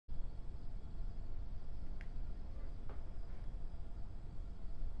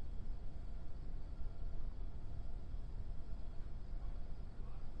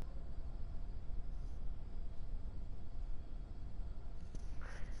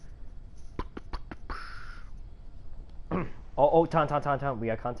Oh, Ton. We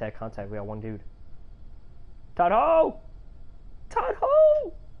got contact. We got one dude. Ho!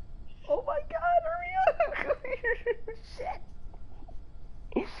 Ho! Oh my god, hurry up! Shit!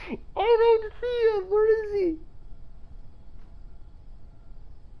 I don't see him. Where is he?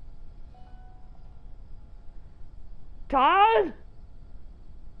 Todd?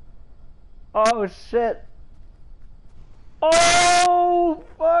 Oh shit! Oh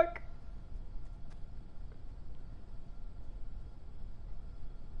fuck!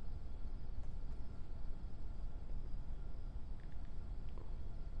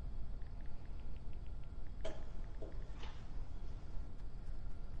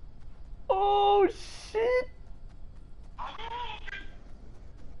 Oh shit!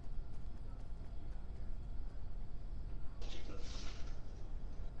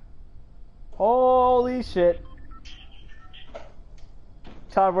 Holy shit!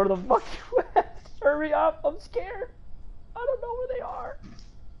 Todd, where the fuck you at? Hurry up! I'm scared. I don't know where they are.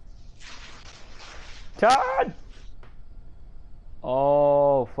 Todd!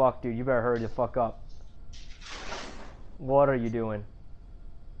 Oh fuck, dude! You better hurry the fuck up. What are you doing?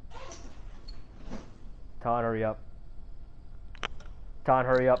 Todd, hurry up. Todd,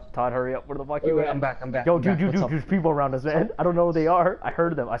 hurry up. Where the fuck you Wait, at? I'm back. Yo, dude, there's people around us, man. I don't know who they are. I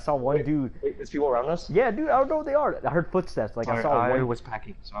heard them. I saw one dude. Wait, there's people around us? Yeah, dude, I don't know who they are. I heard footsteps. Like, I saw one. I was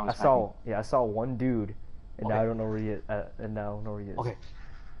packing, so I was packing. I saw one dude, and Okay. now I don't know where he is. And now I don't know where he is. Okay.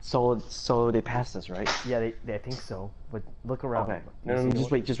 So they passed us, right? Yeah, I think so. But look around. Okay. You No,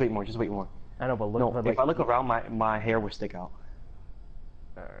 see just anyone? wait more. I know, but look. No, but, if I look around, my hair will stick out.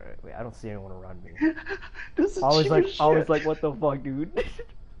 Alright, wait. I don't see anyone around me. This is I was shit. like, what the fuck, dude?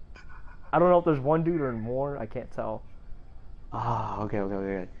 I don't know if there's one dude or more. I can't tell. Ah, okay.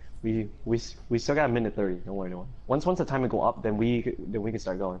 We still got a minute 30. Don't worry. Once the timer go up, then we can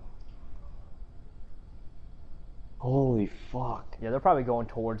start going. Holy fuck! Yeah, they're probably going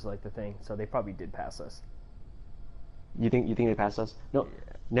towards like the thing, so they probably did pass us. You think they passed us? No.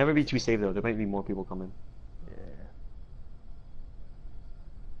 Yeah. Never be too safe though. There might be more people coming. Yeah.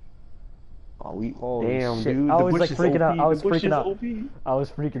 Oh, we. Holy Damn, shit. dude. I The was bush like is freaking out. OP. I was The bush freaking is out. OP. I was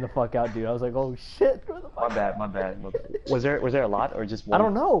freaking the fuck out, dude. I was like, oh shit. Where the fuck? My bad. Was there a lot or just one? I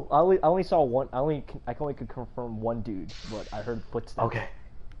don't know. I only saw one. I only could confirm one dude, but I heard footsteps. Okay.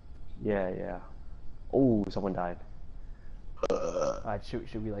 Yeah. Oh, someone died. Alright,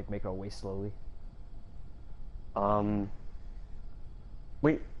 should we like make our way slowly?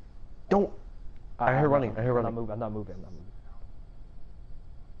 Wait. Don't. I heard running. I'm not moving.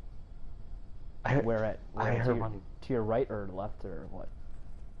 Where at? I heard running. To your right or left or what?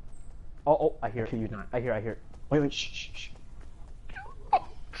 Oh, I hear. Okay, you're not. I hear. Wait. Shh.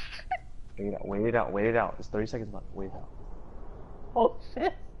 Wait it out. It's 30 seconds left. Wait it out. Oh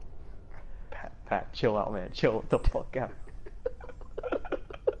shit! Pat, chill out, man. Chill the fuck out.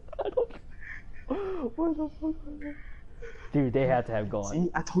 Where the fuck are they? Dude, they had to have gone.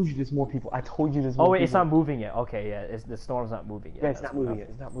 See, I told you there's more people. Oh wait, it's not moving yet. Okay, yeah, the storm's not moving yet. Yeah, it's not moving yet.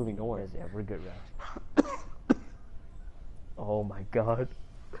 It's not moving. Don't worry. Yeah, we're good, man. Oh my god.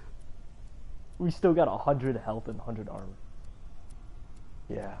 We still got 100 health and 100 armor.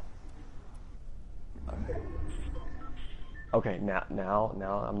 Yeah. Okay, now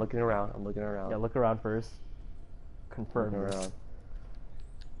I'm looking around. Yeah, look around first. Confirm. Looking around.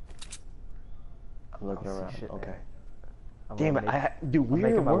 I'm looking Oh, around. shit, Okay. I'm Damn it! Dude,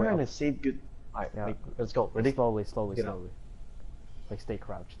 making my way we're on up. a safe good. Alright, Yeah. let's go. Ready? Slowly. Get up. Like stay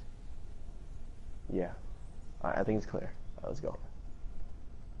crouched. Yeah. Alright, I think it's clear. Alright, let's go.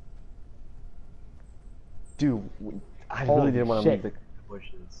 Dude, I Holy really didn't want to shit. leave the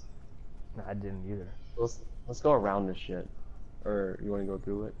bushes. No, I didn't either. Let's go around this shit. Or you want to go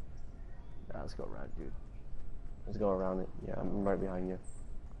through it? Nah, let's go around, dude. Let's go around it. Yeah, I'm right behind you.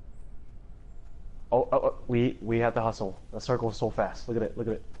 Oh, we have to hustle. The circle is so fast. Look at it.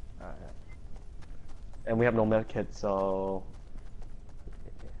 Alright. And we have no med kit, so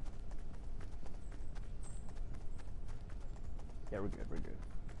Yeah, we're good.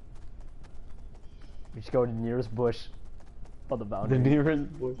 We just go to the nearest bush on the boundary. the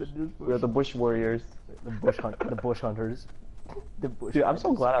nearest bush. We're the bush warriors. The bush hunters. The bush Dude, I'm so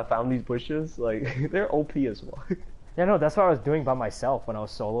hunters. glad I found these bushes. Like, they're OP as well. Yeah, no, that's what I was doing by myself when I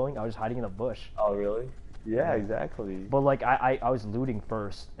was soloing. I was hiding in the bush. Oh, really? Yeah, exactly. But like I was looting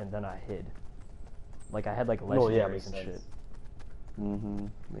first and then I hid. Like I had like legendaries makes and sense. shit. Mm-hmm.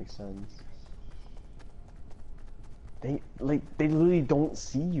 Makes sense. They literally don't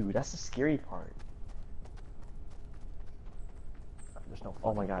see you. That's the scary part. There's no.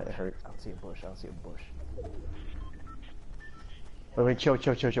 Oh my fucking god, it bush. hurts. I don't see a bush. Wait,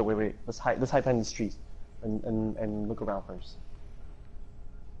 chill. Wait. Let's hide behind these trees. and look around first.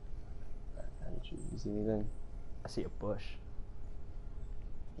 You see anything? I see a bush.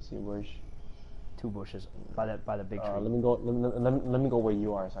 You see a bush? 2 bushes by the big tree. Let me go. Let me go where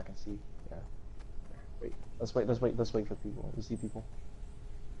you are so I can see. Yeah. Wait. Let's wait for people. You see people?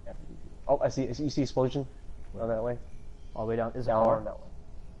 Yeah. Oh, I see. You see explosion? Go that way. All the way down. Is it Down car? that way.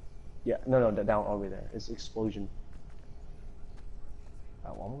 Yeah. No. Down all the way there. It's explosion.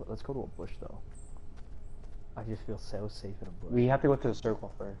 Well, let's go to a bush though. I just feel so safe in a bush. We have to go to the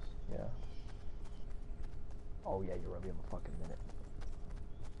circle first. Yeah. Oh yeah, you're right. We have a fucking minute.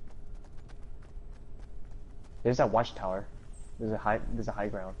 There's that watchtower. There's a high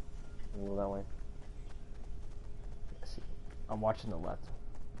ground. We'll go that way. I see. I'm watching the left.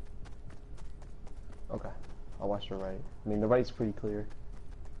 Okay. I'll watch the right. I mean, the right's pretty clear.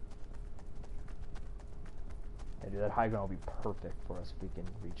 Yeah, dude, that high ground will be perfect for us if we can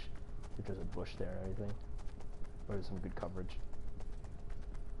reach. If there's a bush there and everything, or there's some good coverage.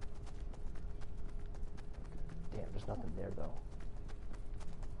 Damn, there's nothing there though.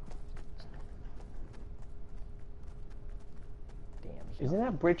 Damn. Isn't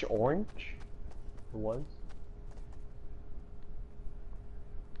that bridge orange? It was.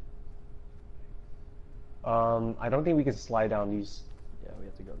 I don't think we can slide down these. Yeah, we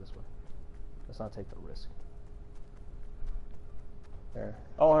have to go this way. Let's not take the risk. There.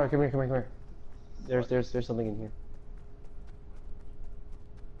 Oh, all right, come here. There's something in here.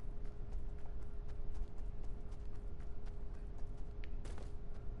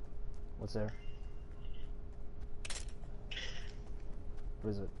 What's there?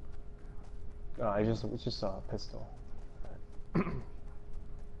 What is it? It's just a pistol.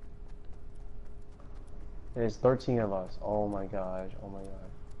 There's 13 of us. Oh my gosh. Oh my god.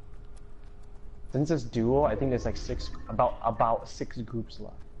 Since it's duo, I think there's like about 6 groups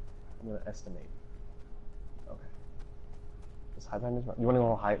left. I'm gonna estimate. Okay. Let's hide behind this. You wanna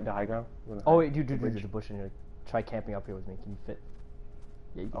go the high ground? Oh wait, dude, there's a bush in here. Try camping up here with me. Can you fit?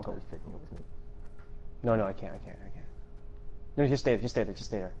 Yeah, you can totally fit in here with me. No, I can't. No, just stay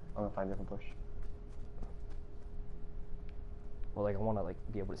there. I'm gonna find a different bush. Well, like I want to like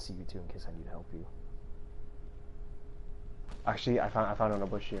be able to see you too in case I need help you. Actually, I found another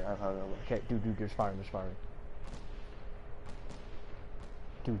bush here. Okay, dude, there's fire.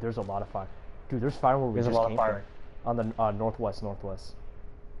 Dude, there's a lot of fire. Dude, there's fire where we There's just a lot came of fire. from. On the northwest.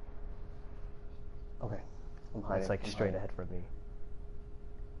 Okay. I'm hiding. It's like straight ahead from me.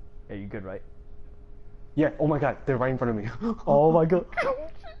 Yeah, you good, right? Yeah. Oh my god, they're right in front of me. Oh my god.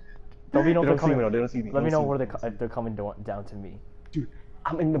 Let me know if they're coming. They don't see me. Let me know where they're coming down to me. Dude,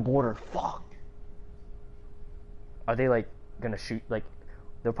 I'm in the border. Fuck. Are they like gonna shoot? Like,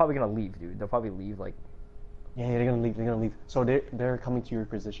 they're probably gonna leave, dude. They'll probably leave. Like, Yeah, they're gonna leave. So they're coming to your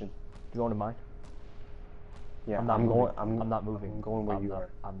position. you going to mine? Yeah, I'm not moving. I'm going where you are.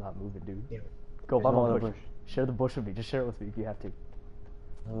 I'm not moving, dude. Yeah. Go There's by no my other bush. bush. Share the bush with me. Just share it with me if you have to.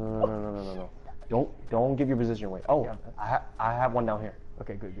 No. Don't give your position away. Oh, Yeah. I have one down here.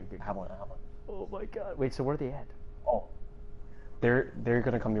 Okay, good. I have one. Oh my god. Wait, so where are they at? Oh, they're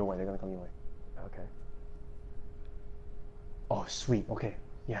gonna come your way. Okay. Oh, sweet. Okay.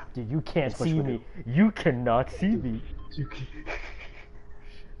 Yeah. Dude, you can't Let's push see with me. it. You cannot see me. You can... Shit.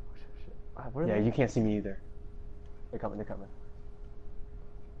 Where are Yeah, they? you can't see me either. They're coming.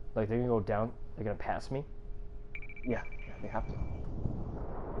 Like, they're gonna go down. They're gonna pass me. Yeah, they have to.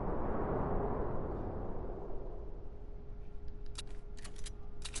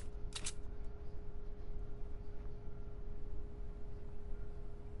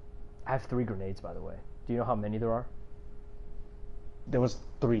 I have 3 grenades, by the way. Do you know how many there are? There was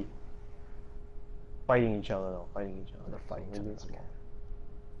 3. Fighting each other though. They're fighting each other. Okay.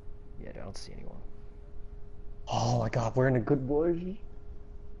 Yeah, I don't see anyone. Oh my god, we're in a good bush.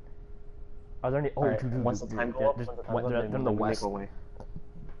 Are there any? Oh, Alright, dude, once the time go up, they're in the we west. make our way.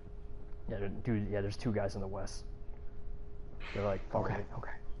 Yeah, dude. Yeah, there's 2 guys in the west. They're like. Okay.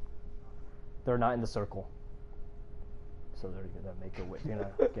 They're not in the circle. So they're gonna make their way. They're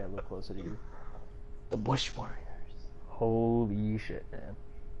gonna get a little closer to you. The bush warriors. Holy shit, man.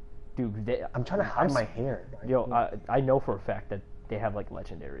 Dude, I'm trying to hide my hair. Yo, I know for a fact that they have like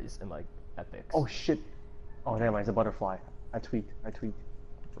legendaries and like epics. Oh shit. Oh never mind, it's a butterfly. I tweaked.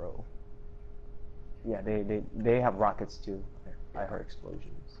 Bro. Yeah, they have rockets too. I heard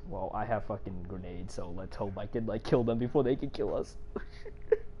explosions. Well, I have fucking grenades, so let's hope I can like kill them before they can kill us.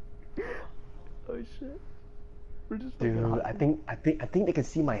 Oh shit. We're just Dude, I think they can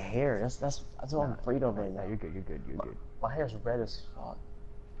see my hair. That's what I'm afraid of right now. You're good. My hair's red as fuck.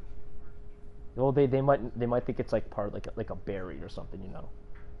 Well, they might think it's like part like a berry or something, you know.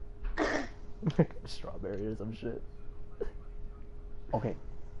 Strawberry or some shit. Okay,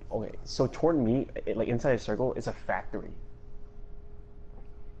 okay. So toward me, like inside a circle, it's a factory.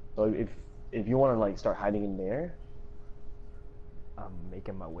 So if you want to like start hiding in there, I'm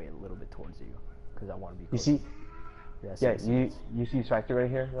making my way a little bit towards you because I want to be. you Close. see, Yeah, yeah, you see this factory right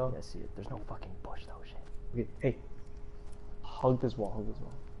here, yo? Yeah, I see it. There's no fucking bush though, shit. Okay, hey, hug this wall, hug this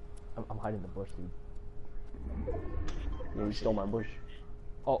wall. I'm hiding in the bush, dude. Yeah, you stole my bush.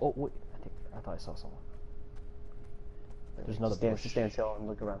 Oh, wait. I thought I saw someone. There's another bush. Stand still and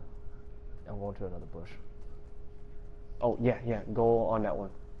look around. I'm going to another bush. Oh yeah, go on that one.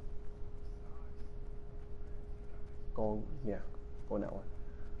 Go on that one.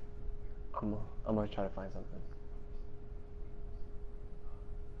 I'm gonna try to find something.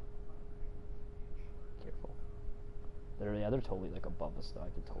 Careful. They're totally like above us though. I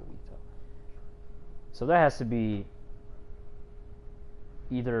can totally tell. So that has to be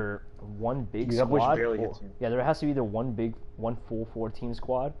either one big Dude, that bush squad. barely hits you. Yeah, there has to be either one full 14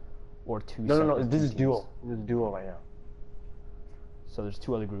 squad, or two. No. separate This is teams. duo. This is duo right now. So there's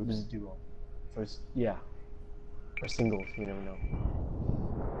two other groups. This is duo. So it's, yeah. Or singles. You never know.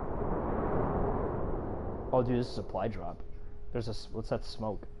 Oh, dude, this is a supply drop. What's that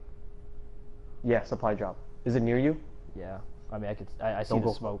smoke? Yeah, supply drop. Is it near you? Yeah. I mean, I see Don't the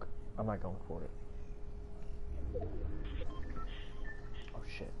go. smoke. I'm not going for it. Oh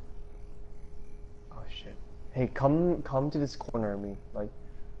shit. Oh shit. Hey, come to this corner of me. Like,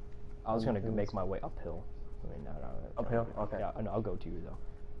 I was gonna make my way uphill. I mean, no. uphill? Okay. Yeah, I'll go to you though.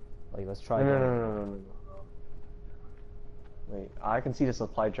 Like, let's try. No. Wait, I can see the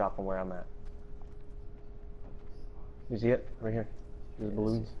supply drop from where I'm at. You see it? Right here. There's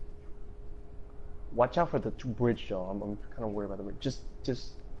balloons. Watch out for the bridge though. I'm kind of worried about the bridge.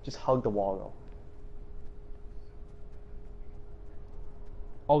 Just hug the wall though.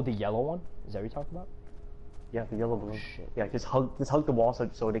 Oh, the yellow one? Is that what you're talking about? Yeah, the yellow balloon. Shit. Yeah, just hug the wall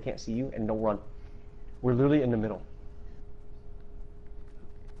so they can't see you and don't run. We're literally in the middle.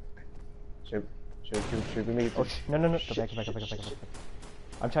 Should we make it? Oh, no. Go back.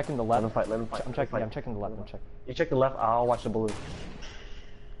 I'm checking the left. Let him fight. I'm checking the left. I'm checking. You check the left. I'll watch the balloon.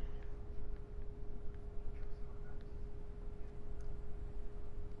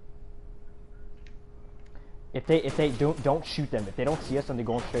 If they don't shoot them. If they don't see us and they're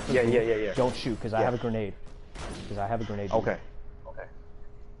going straight for the balloon, Yeah. don't shoot because I have a grenade. Okay.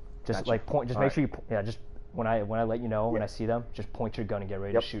 Just Gotcha. like point. Just All make sure you. Just when I let you know when I see them, just point your gun and get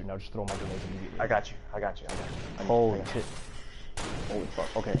ready Yep. to shoot, and I'll just throw my grenades immediately. I got you. Holy shit! Holy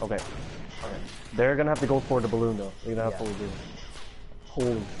fuck. Okay. They're gonna have to go for the balloon though. They're gonna have to do.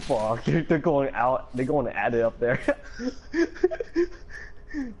 Holy fuck, dude, they're going out. They're going at it up there.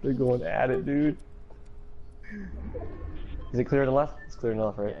 They're going at it, dude. Is it clear to the left? It's clear to the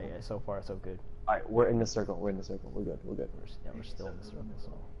left, right? Yeah. So far, so good. Alright, we're in the circle. We're good. We're good. We're still in the circle.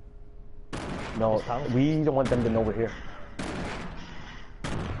 So. No, we don't want them to know we're here.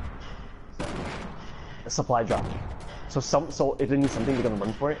 A supply drop. So if they need something, they're gonna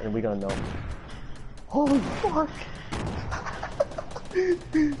run for it, and we're gonna know. Holy fuck!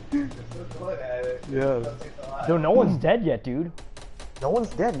 Yeah. Dude, no one's dead yet, dude. No one's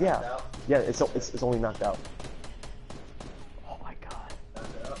dead. Yeah. Yeah. It's only knocked out. Oh my god.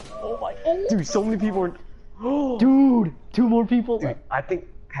 Oh my. Dude, so many people are. Dude, two more people. Dude, I think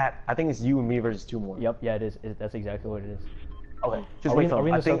Pat. I think it's you and me versus two more. Yep. Yeah, it is. That's exactly what it is. Okay. Just Are wait we for in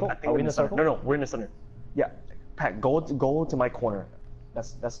them. the circle? I think Are we're we in the center. circle? No, we're in the center. Yeah. Pat, go to my corner.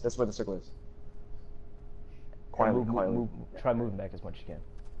 That's where the circle is. Quietly. Try moving back as much as you can.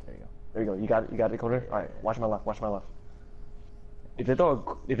 There you go. There you go. You got the corner. All right. Watch my left. If they throw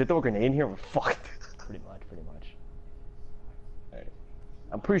a grenade in here, we're fucked. Pretty much. Alright.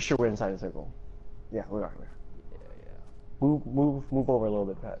 I'm pretty sure we're inside the circle. Yeah, we are. Yeah. Move over a little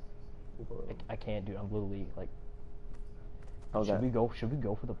bit, Pat. Move over a little bit. I can't, dude. I'm literally like. How's that? Should we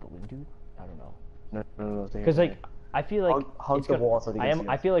go for the balloon, dude? I don't know. No. Because like, I feel like hug the wall so they can see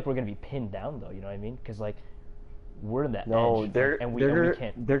I us. feel like we're gonna be pinned down though. You know what I mean? Because like, we're in that No, edge, they're and we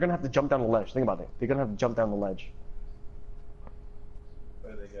can't. they're gonna have to jump down the ledge. Think about it. They're gonna have to jump down the ledge.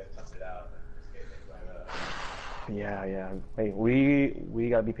 Or they get tough it out and just get hit by the... Yeah. Hey, we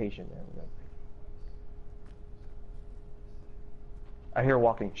gotta be patient, man. I hear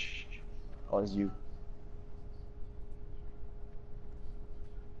walking. Shh. Oh, it's you.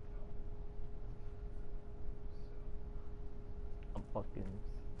 I'm fucking.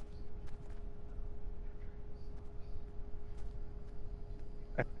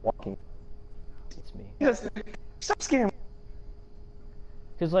 Walking. It's me. Yes. Stop scaring.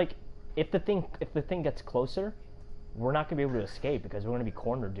 Because like, if the thing gets closer, we're not gonna be able to escape because we're gonna be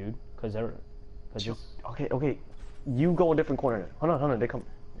cornered, dude. Because Cause Chill. this, Okay, okay. You go a different corner. Hold on. They come.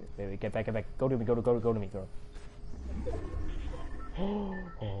 wait, get back. Go to me, go to me, girl.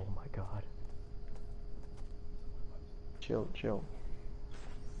 Oh my god. Chill.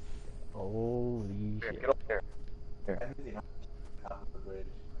 Holy shit. Get up there. Here. I think they have top of the bridge.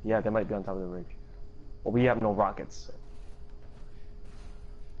 Yeah, they might be on top of the ridge. But we have no rockets. So.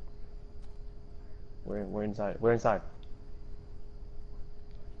 We're inside. We're inside.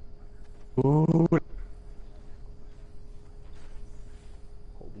 Ooh.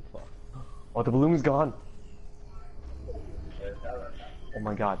 Holy fuck. Oh, the balloon's gone. Oh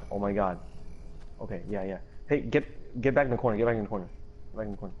my god. Okay, yeah. Hey, get back in the corner. Get back in the corner.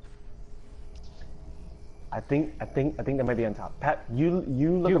 I think they might be on top. Pat, you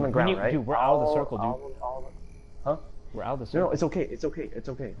look Dude, on the ground, right? Dude, we're out of the circle, dude. Huh? We're out of the No, circle. it's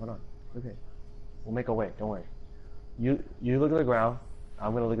okay. Hold on. Okay. We'll make a way. Don't worry. You look at the ground.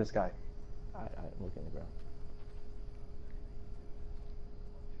 I'm gonna look at the sky. I'm looking at the ground.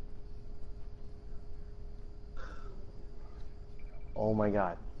 Oh my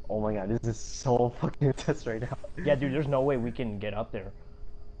god. This is so fucking intense right now. Yeah, dude, there's no way we can get up there.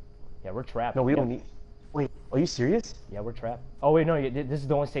 Yeah, we're trapped. No, we Yeah. don't need. Wait, are you serious? Yeah, we're trapped. Oh wait, no, this is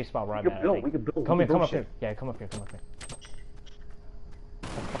the only safe spot where I'm at. I think. We could build. Come we here, could come build up shit. here. Yeah, come up here.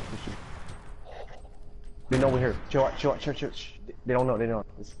 They know we're here. Chill out. Shh. They don't know.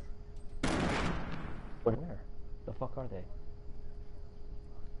 It's... Where? The fuck are they?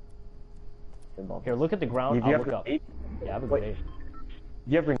 They're involved. Here, look at the ground. If I'll you look have up. grenade, Yeah, I have a Wait. grenade.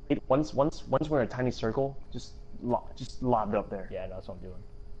 you have grenade. Once we're in a tiny circle, just lob it up there. Yeah, no, that's what I'm doing.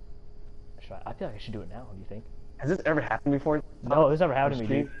 I feel like I should do it now. Do you think? Has this ever happened before? No, this never happened to me,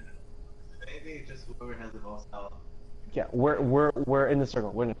 Stream? dude. Maybe it's just whoever has the most health. Yeah, we're in the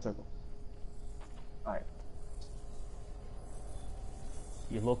circle. We're in the circle. All right.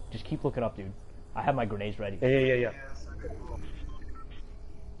 Just keep looking up, dude. I have my grenades ready. Yeah. Yeah, that's okay, cool.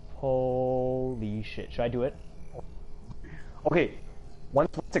 Holy shit! Should I do it? Okay. Once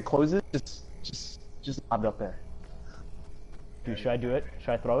it closes, just lob it up there. Dude, should I do it? Should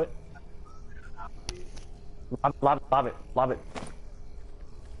I throw it? Lob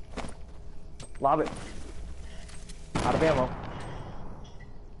it. Out of ammo.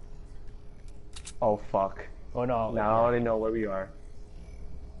 Oh fuck. Oh no. Now they know where we are.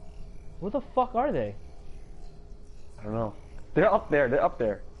 Where the fuck are they? I don't know. They're up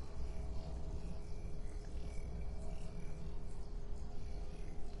there.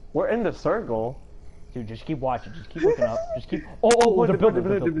 We're in the circle. Dude, just keep watching. Just keep looking up. Just keep. Oh, they're building.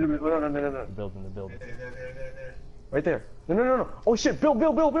 No. They're building. There. Right there. No. Oh shit, Bill.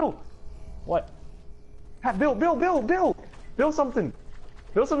 What? Pat, Bill. Build something.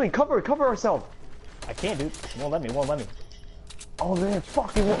 Cover ourselves. I can't, dude. It won't let me. Oh man,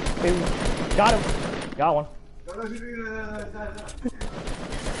 fucking Got him. Got one. No.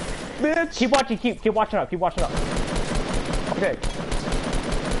 bitch. Keep watching. Keep watching up. Okay.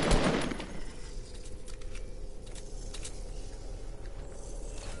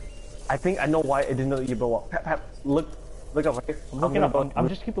 I think I know why it didn't know that you blow up. Pat, look up right here. I'm looking up. I'm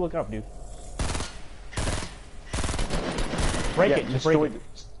just keep looking up, dude. Break it. Just break it.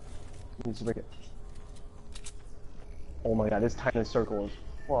 Need to break it. Oh my god, this tiny circle is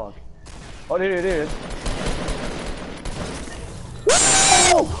fuck. Oh, there it is.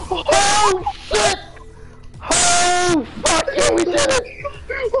 Oh shit! Oh fuck yeah, we did it!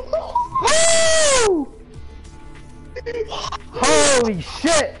 Woo! Holy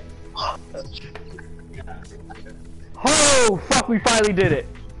shit! Oh fuck, we finally did it!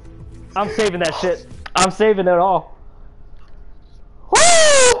 I'm saving that shit. I'm saving it all. Woo!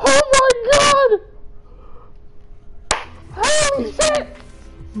 Oh my god! Holy shit!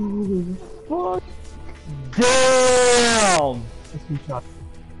 Fuck! Damn!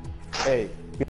 Hey,